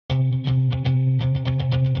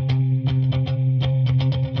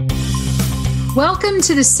Welcome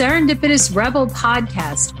to the Serendipitous Rebel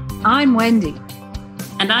podcast. I'm Wendy.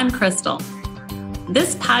 And I'm Crystal.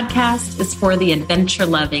 This podcast is for the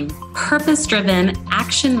adventure-loving, purpose-driven,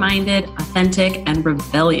 action-minded, authentic, and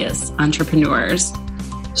rebellious entrepreneurs.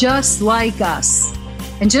 Just like us.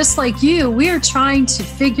 And just like you, we are trying to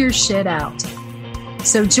figure shit out.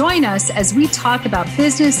 So join us as we talk about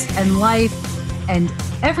business and life and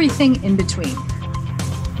everything in between.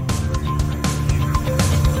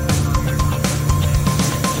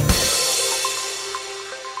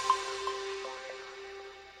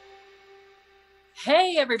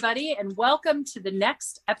 Hey, everybody, and welcome to the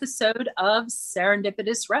next episode of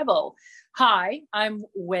Serendipitous Rebel. Hi, I'm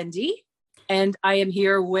Wendy, and I am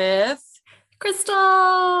here with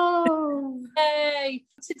Crystal. Hey,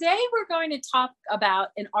 today we're going to talk about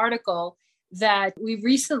an article that we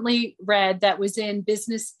recently read that was in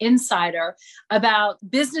Business Insider about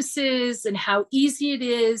businesses and how easy it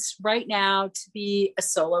is right now to be a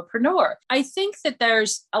solopreneur. I think that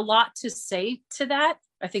there's a lot to say to that.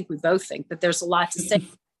 I think we both think that there's a lot to say.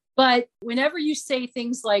 But whenever you say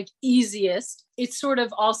things like easiest, it sort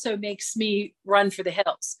of also makes me run for the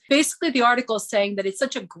hills. Basically, the article is saying that it's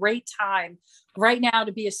such a great time right now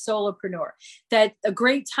to be a solopreneur, that a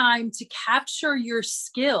great time to capture your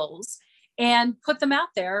skills and put them out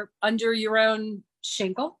there under your own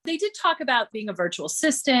shingle. They did talk about being a virtual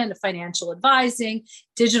assistant, financial advising,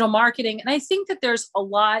 digital marketing. And I think that there's a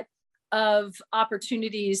lot of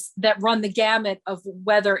opportunities that run the gamut of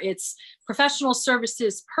whether it's professional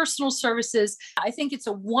services, personal services. I think it's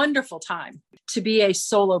a wonderful time to be a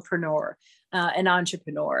solopreneur, an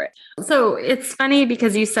entrepreneur. So it's funny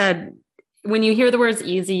because you said, when you hear the words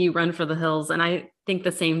easy, you run for the hills. And I think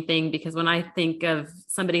the same thing, because when I think of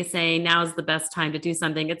somebody saying now is the best time to do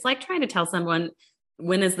something, it's like trying to tell someone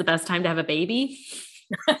when is the best time to have a baby.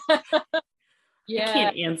 Yeah. I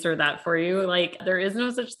can't answer that for you. Like, there is no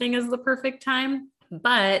such thing as the perfect time.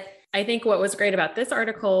 But I think what was great about this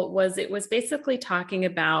article was it was basically talking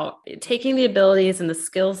about taking the abilities and the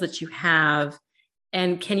skills that you have,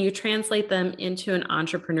 and can you translate them into an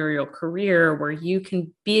entrepreneurial career where you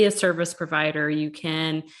can be a service provider, you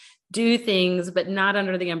can do things, but not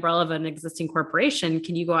under the umbrella of an existing corporation.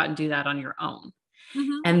 Can you go out and do that on your own?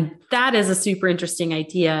 Mm-hmm. And that is a super interesting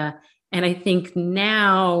idea. And I think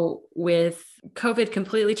now with COVID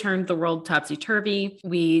completely turned the world topsy-turvy.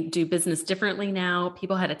 We do business differently now.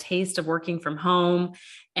 People had a taste of working from home,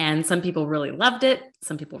 and some people really loved it.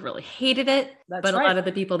 Some people really hated it. But right. A lot of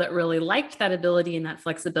the people that really liked that ability and that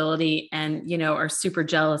flexibility and, you know, are super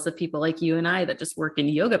jealous of people like you and I that just work in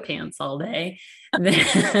yoga pants all day,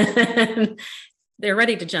 then they're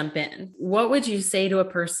ready to jump in. What would you say to a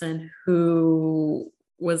person who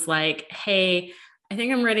was like, hey, I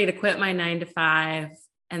think I'm ready to quit my 9-to-5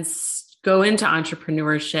 and go into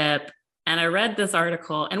entrepreneurship. And I read this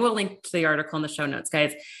article, and we'll link to the article in the show notes,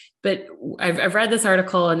 guys. But I've read this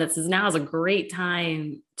article, and it says now is a great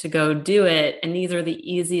time to go do it. And these are the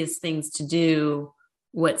easiest things to do.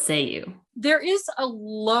 What say you? There is a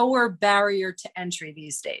lower barrier to entry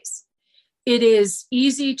these days. It is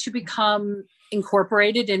easy to become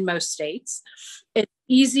incorporated in most states. It's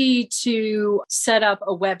easy to set up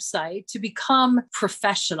a website, to become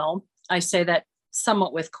professional. I say that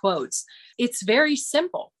somewhat with quotes. It's very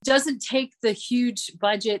simple. It doesn't take the huge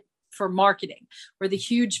budget for marketing or the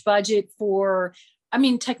huge budget for,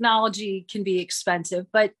 technology can be expensive,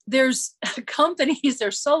 but there's companies,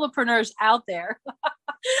 there's solopreneurs out there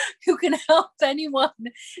who can help anyone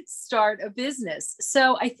start a business.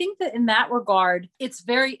 So I think that in that regard, it's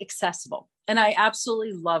very accessible. And I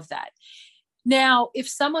absolutely love that. Now, if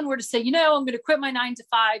someone were to say, I'm going to quit my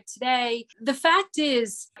 9-to-5 today, the fact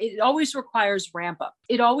is it always requires ramp up.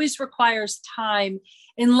 It always requires time.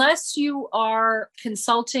 Unless you are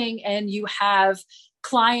consulting and you have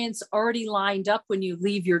clients already lined up when you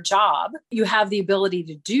leave your job, you have the ability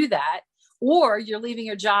to do that. Or you're leaving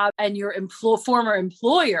your job and your former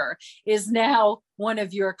employer is now one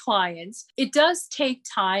of your clients. It does take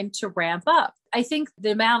time to ramp up. I think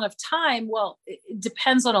the amount of time, it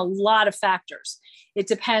depends on a lot of factors. It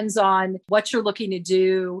depends on what you're looking to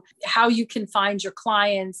do, how you can find your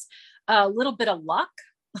clients, a little bit of luck.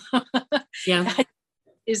 Yeah.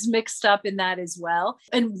 Is mixed up in that as well.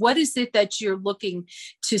 And what is it that you're looking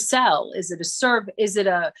to sell? Is it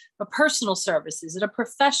a personal service? Is it a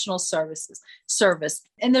professional service?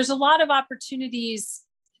 And there's a lot of opportunities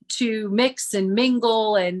to mix and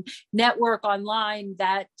mingle and network online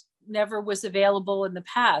that never was available in the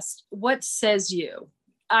past. What says you?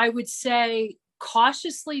 I would say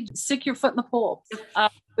cautiously stick your foot in the pool. I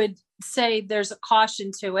would say there's a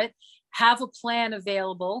caution to it. Have a plan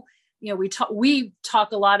available. we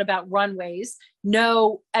talk a lot about runways.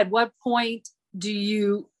 Know at what point do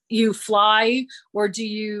you fly, or do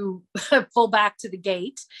you pull back to the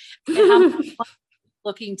gate? And how much money are you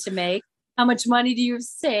looking to make? How much money do you have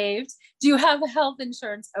saved? Do you have health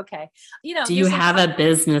insurance? Okay. Do you have a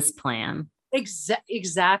business plan?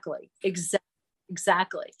 Exactly.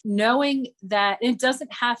 Knowing that it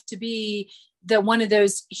doesn't have to be one of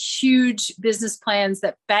those huge business plans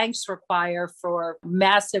that banks require for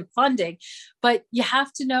massive funding, but you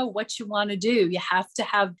have to know what you want to do. You have to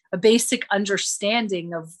have a basic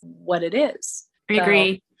understanding of what it is. I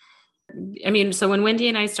agree. I mean, so when Wendy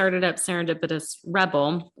and I started up Serendipitous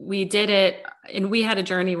Rebel, we did it, and we had a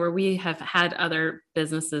journey where we have had other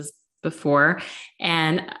businesses before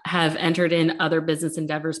and have entered in other business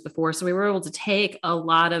endeavors before. So we were able to take a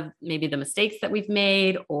lot of maybe the mistakes that we've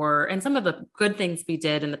made and some of the good things we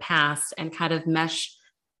did in the past and kind of mesh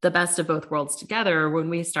the best of both worlds together when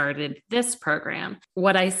we started this program.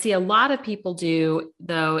 What I see a lot of people do,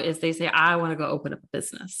 though, is they say, I want to go open up a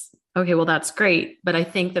business. Okay, well, that's great. But I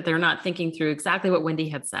think that they're not thinking through exactly what Wendy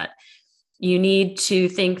had said. You need to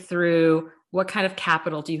think through, what kind of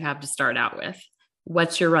capital do you have to start out with?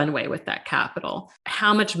 What's your runway with that capital?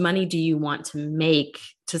 How much money do you want to make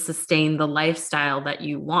to sustain the lifestyle that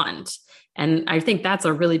you want? And I think that's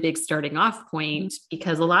a really big starting off point,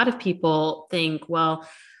 because a lot of people think, well,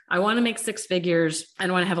 I want to make six figures. I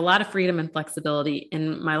want to have a lot of freedom and flexibility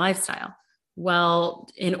in my lifestyle. Well,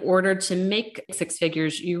 in order to make six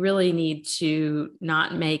figures, you really need to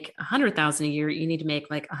not make $100,000 a year. You need to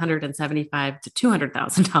make like $175,000 to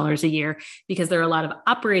 $200,000 a year, because there are a lot of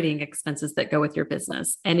operating expenses that go with your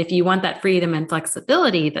business. And if you want that freedom and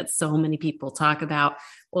flexibility that so many people talk about,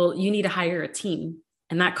 well, you need to hire a team,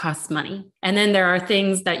 and that costs money. And then there are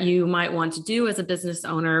things that you might want to do as a business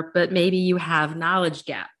owner, but maybe you have knowledge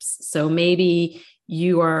gaps. So maybe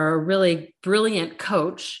you are a really brilliant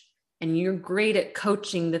coach, and you're great at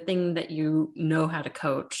coaching the thing that you know how to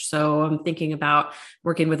coach. So I'm thinking about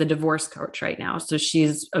working with a divorce coach right now. So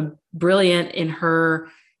she's brilliant in her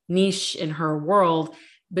niche, in her world,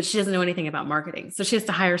 but she doesn't know anything about marketing. So she has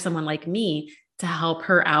to hire someone like me to help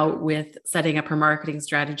her out with setting up her marketing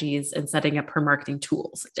strategies and setting up her marketing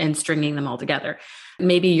tools and stringing them all together.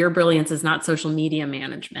 Maybe your brilliance is not social media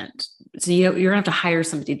management. So you're going to have to hire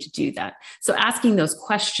somebody to do that. So asking those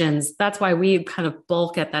questions, that's why we kind of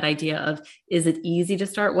bulk at that idea of, is it easy to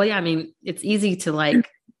start? Well, yeah, I mean, it's easy to like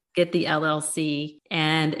get the LLC,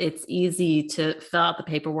 and it's easy to fill out the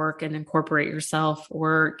paperwork and incorporate yourself,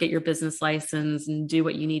 or get your business license and do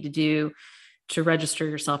what you need to do to register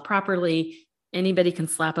yourself properly. Anybody can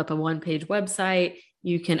slap up a one-page website.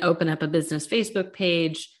 You can open up a business Facebook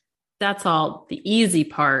page. That's all the easy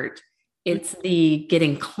part. It's the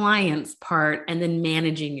getting clients part and then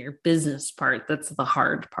managing your business part. That's the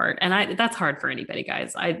hard part. And that's hard for anybody,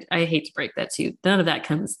 guys. I hate to break that to you. None of that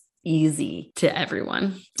comes easy to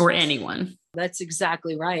everyone or anyone. That's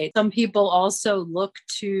exactly right. Some people also look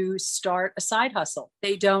to start a side hustle.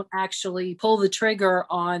 They don't actually pull the trigger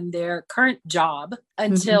on their current job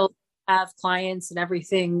until have clients and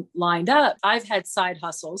everything lined up. I've had side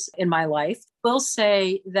hustles in my life. Will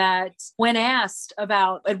say that when asked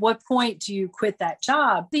about at what point do you quit that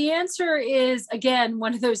job, the answer is, again,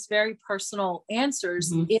 one of those very personal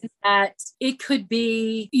answers, in that it could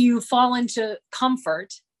be you fall into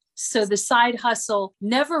comfort. So the side hustle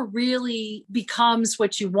never really becomes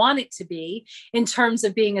what you want it to be in terms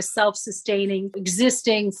of being a self-sustaining,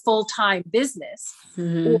 existing full-time business.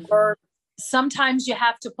 Or sometimes you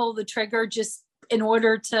have to pull the trigger just in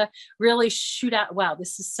order to really shoot out. Wow,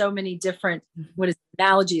 this is so many different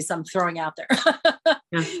analogies I'm throwing out there.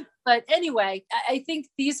 But anyway, I think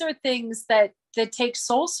these are things that take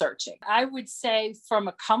soul searching. I would say from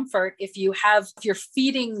a comfort, if you're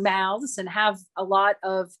feeding mouths and have a lot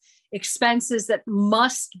of expenses that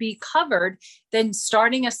must be covered, then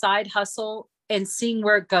starting a side hustle and seeing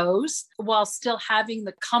where it goes while still having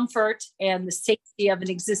the comfort and the safety of an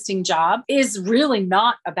existing job is really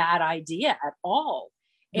not a bad idea at all.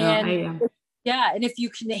 And if you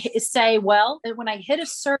can say, well, when I hit a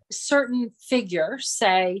certain figure,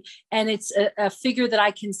 say, and it's a figure that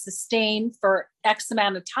I can sustain for X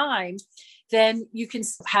amount of time, then you can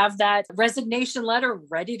have that resignation letter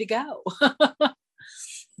ready to go.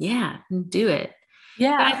 Yeah, do it.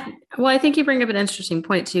 Yeah. I think you bring up an interesting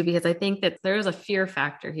point too, because I think that there's a fear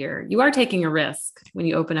factor here. You are taking a risk when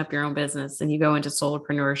you open up your own business and you go into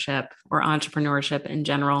solopreneurship or entrepreneurship in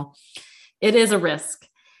general. It is a risk,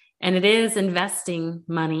 and it is investing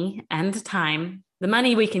money and time. The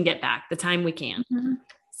money we can get back, the time we can.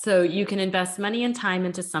 So you can invest money and time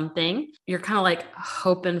into something. You're kind of like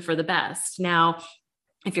hoping for the best. Now,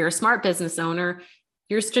 If you're a smart business owner,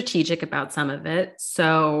 you're strategic about some of it.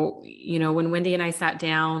 So, when Wendy and I sat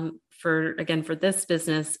down for this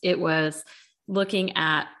business, it was looking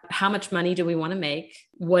at how much money do we want to make?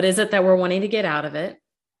 What is it that we're wanting to get out of it?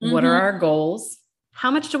 What are our goals? How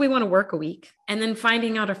much do we want to work a week? And then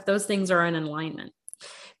finding out if those things are in alignment.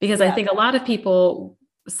 Because I think a lot of people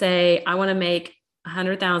say, I want to make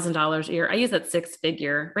 $100,000 a year. I use that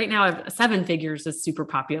 6-figure. Right now, 7 figures is super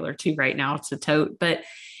popular too right now to tote, but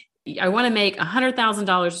I want to make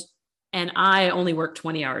 $100,000 and I only work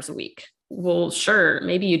 20 hours a week. Well, sure,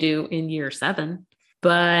 maybe you do in year 7,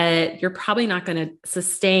 but you're probably not going to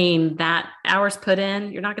sustain that hours put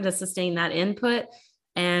in. You're not going to sustain that input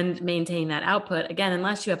and maintain that output again,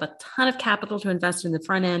 unless you have a ton of capital to invest in the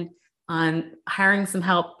front end on hiring some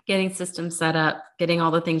help, getting systems set up, getting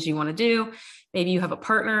all the things you want to do. Maybe you have a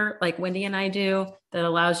partner like Wendy and I do that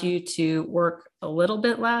allows you to work a little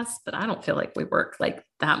bit less, but I don't feel like we work like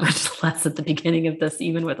that much less at the beginning of this,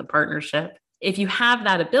 even with a partnership. If you have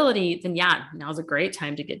that ability, then now's a great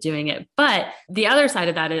time to get doing it. But the other side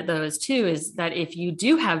of that, though, is that if you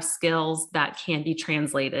do have skills that can be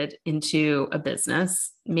translated into a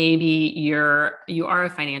business, maybe you are a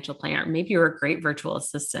financial planner, maybe you're a great virtual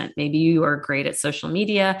assistant, maybe you are great at social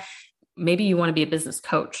media, maybe you want to be a business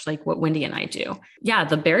coach, like what Wendy and I do. Yeah,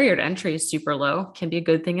 the barrier to entry is super low, can be a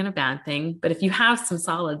good thing and a bad thing. But if you have some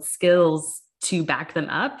solid skills to back them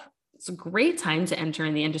up, it's a great time to enter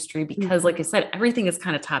in the industry because, like I said, everything is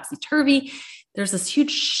kind of topsy-turvy. There's this huge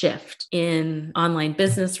shift in online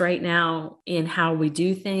business right now in how we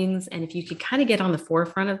do things. And if you could kind of get on the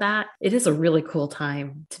forefront of that, it is a really cool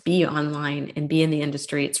time to be online and be in the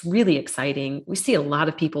industry. It's really exciting. We see a lot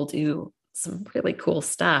of people do some really cool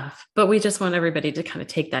stuff, but we just want everybody to kind of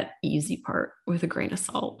take that easy part with a grain of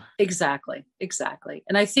salt. Exactly.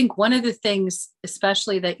 And I think one of the things,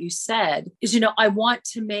 especially that you said is, I want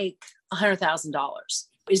to make $100,000.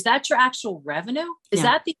 Is that your actual revenue? Is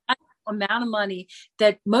that the amount of money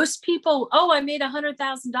that most people, I made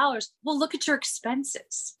 $100,000. Well, look at your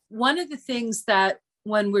expenses. One of the things that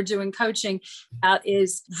when we're doing coaching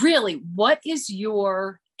is really, what is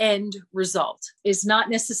your end result? Is not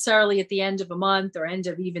necessarily at the end of a month or end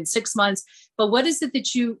of even 6 months, but what is it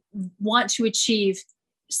that you want to achieve,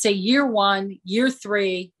 say year 1, year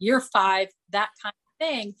 3, year 5, that kind of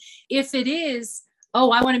thing. If it is, I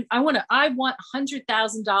want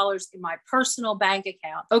 $100,000 in my personal bank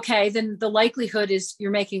account. Okay, then the likelihood is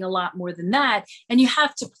you're making a lot more than that, and you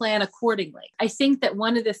have to plan accordingly. I think that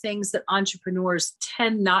one of the things that entrepreneurs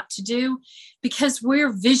tend not to do, because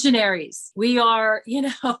we're visionaries, we are,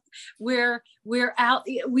 we're out.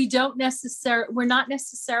 We're not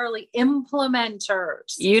necessarily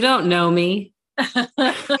implementers. You don't know me.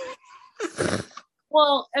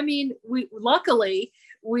 Well, I mean, luckily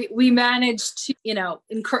we managed to, in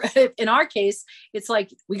our case, it's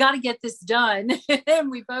like, we got to get this done.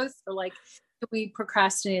 And we both are like, we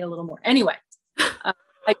procrastinate a little more. Anyway, I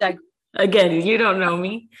digress. Again, you don't know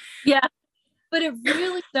me. Yeah. But it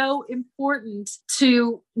really is so important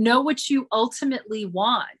to know what you ultimately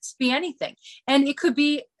want. Be anything. And it could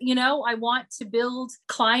be, I want to build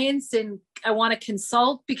clients and I want to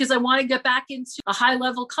consult because I want to get back into a high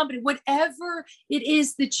level company. Whatever it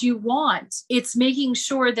is that you want, it's making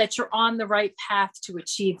sure that you're on the right path to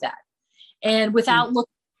achieve that. And without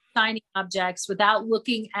looking at shiny objects, without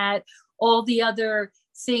looking at all the other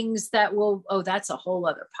things that that's a whole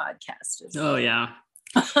other podcast. Oh, yeah.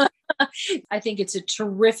 I think it's a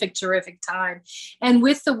terrific time. And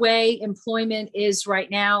with the way employment is right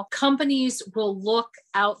now, companies will look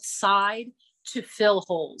outside to fill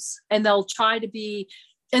holes, and they'll try to be,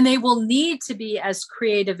 and they will need to be as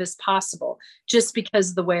creative as possible just because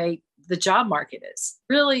of the way the job market is.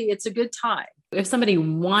 Really, it's a good time. If somebody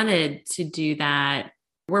wanted to do that,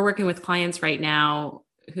 we're working with clients right now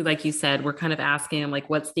who, like you said, we're kind of asking them, like,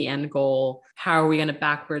 what's the end goal? How are we going to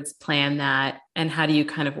backwards plan that? And how do you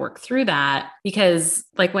kind of work through that? Because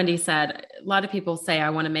like Wendy said, a lot of people say,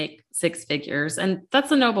 I want to make 6 figures, and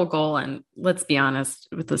that's a noble goal. And let's be honest,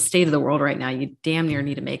 with the state of the world right now, you damn near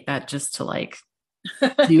need to make that just to like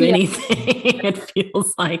do anything. It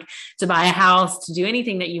feels like to buy a house, to do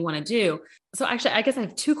anything that you want to do. So actually, I guess I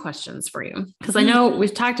have 2 questions for you, because I know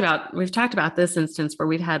we've talked about this instance where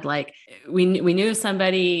we've had like, we knew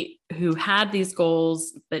somebody who had these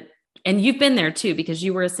goals, and you've been there too, because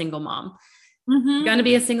you were a single mom. You're going to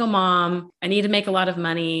be a single mom. I need to make a lot of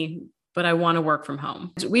money, but I want to work from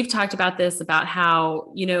home. We've talked about this, about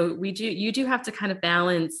how, you do have to kind of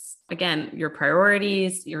balance, again, your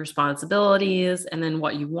priorities, your responsibilities, and then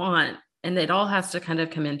what you want And it all has to kind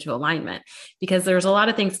of come into alignment, because there's a lot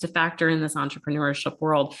of things to factor in this entrepreneurship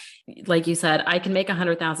world. Like you said, I can make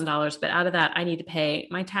 $100,000, but out of that, I need to pay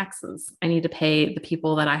my taxes. I need to pay the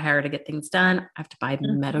people that I hire to get things done. I have to buy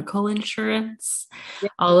medical insurance,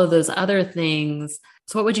 all of those other things.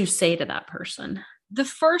 So what would you say to that person? The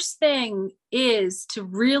first thing is to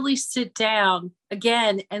really sit down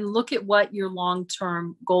again and look at what your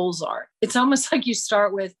long-term goals are. It's almost like you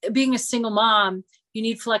start with being a single mom. You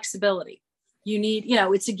need flexibility. You need,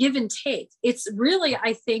 it's a give and take. It's really,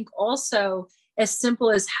 I think, also as simple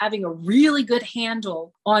as having a really good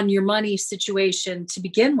handle on your money situation to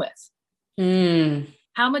begin with.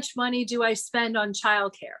 How much money do I spend on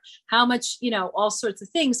childcare? How much, all sorts of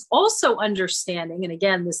things. Also understanding, and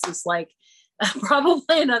again, this is like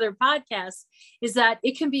probably another podcast, is that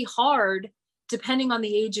it can be hard, depending on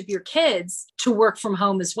the age of your kids, to work from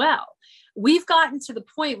home as well. We've gotten to the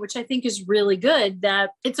point, which I think is really good,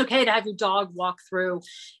 that it's okay to have your dog walk through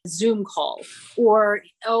a Zoom call, or,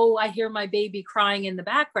 I hear my baby crying in the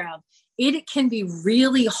background. It can be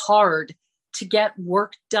really hard to get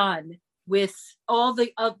work done with all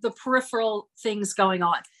the peripheral things going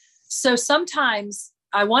on. So sometimes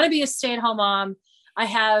I want to be a stay-at-home mom. I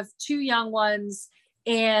have 2 young ones,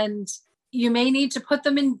 and you may need to put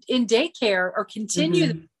them in daycare or continue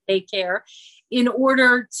the daycare in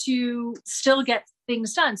order to still get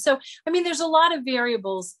things done. So, there's a lot of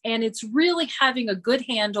variables, and it's really having a good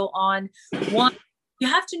handle on one. You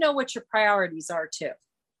have to know what your priorities are too.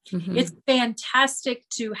 It's fantastic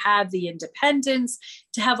to have the independence,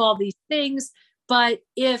 to have all these things. But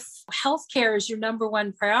if healthcare is your number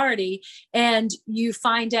one priority, and you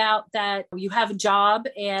find out that you have a job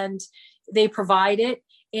and they provide it,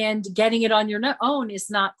 and getting it on your own is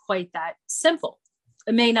not quite that simple.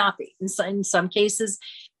 It may not be. In some cases,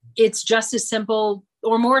 it's just as simple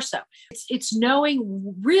or more so. It's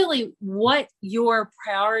knowing really what your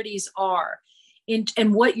priorities are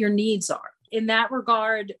and what your needs are. In that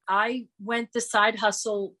regard, I went the side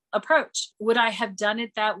hustle approach. Would I have done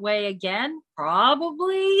it that way again?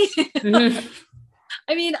 Probably.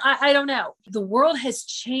 I don't know. The world has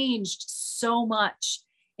changed so much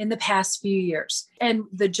in the past few years, and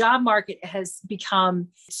the job market has become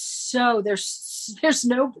there's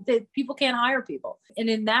no, people can't hire people. And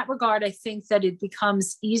in that regard, I think that it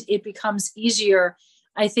becomes easier,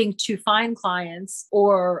 I think, to find clients,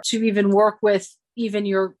 or to even work with even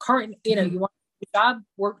your current, you want job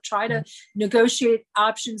work, try to negotiate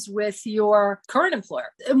options with your current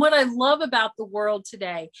employer. And what I love about the world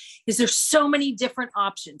today is there's so many different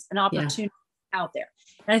options and opportunities out there.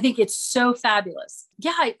 And I think it's so fabulous.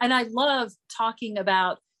 And I love talking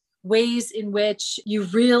about ways in which you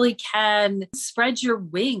really can spread your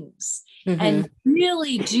wings and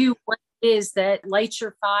really do what it is that lights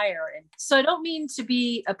your fire. And so I don't mean to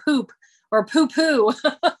be a poop or poo-poo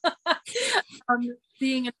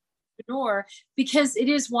being an entrepreneur, because it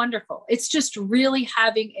is wonderful. It's just really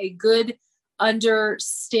having a good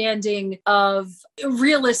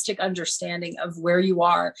realistic understanding of where you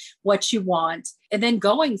are, what you want, and then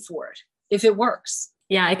going for it if it works.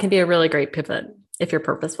 Yeah, it can be a really great pivot if you're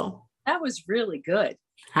purposeful. That was really good.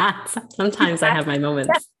 Sometimes I have my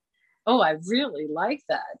moments. Oh, I really like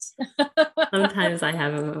that. Sometimes I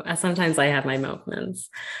have my moments.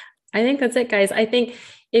 I think that's it, guys. I think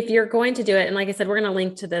if you're going to do it, and like I said, we're going to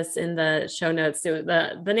link to this in the show notes. So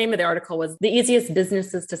the name of the article was The Easiest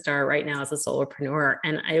Businesses to Start Right Now as a Solopreneur.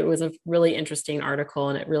 And it was a really interesting article,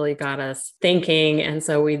 and it really got us thinking. And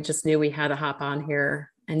so we just knew we had to hop on here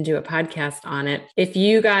and do a podcast on it. If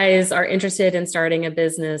you guys are interested in starting a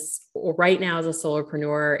business right now as a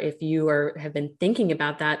solopreneur, if you have been thinking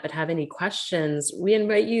about that, but have any questions, we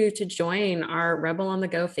invite you to join our Rebel on the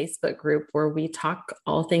Go Facebook group, where we talk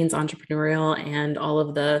all things entrepreneurial and all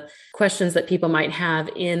of the questions that people might have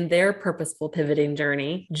in their purposeful pivoting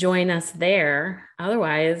journey. Join us there.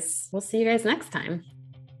 Otherwise, we'll see you guys next time.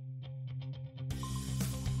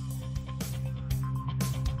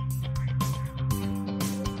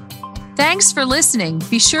 Thanks for listening.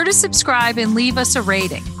 Be sure to subscribe and leave us a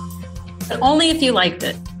rating. But only if you liked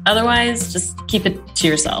it. Otherwise, just keep it to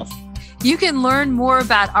yourself. You can learn more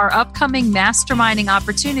about our upcoming masterminding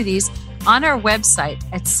opportunities on our website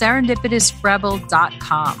at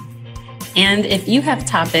serendipitousrebel.com. And if you have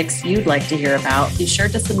topics you'd like to hear about, be sure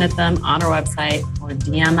to submit them on our website or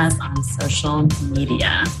DM us on social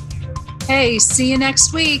media. Hey, see you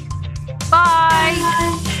next week. Bye.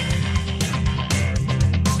 Bye.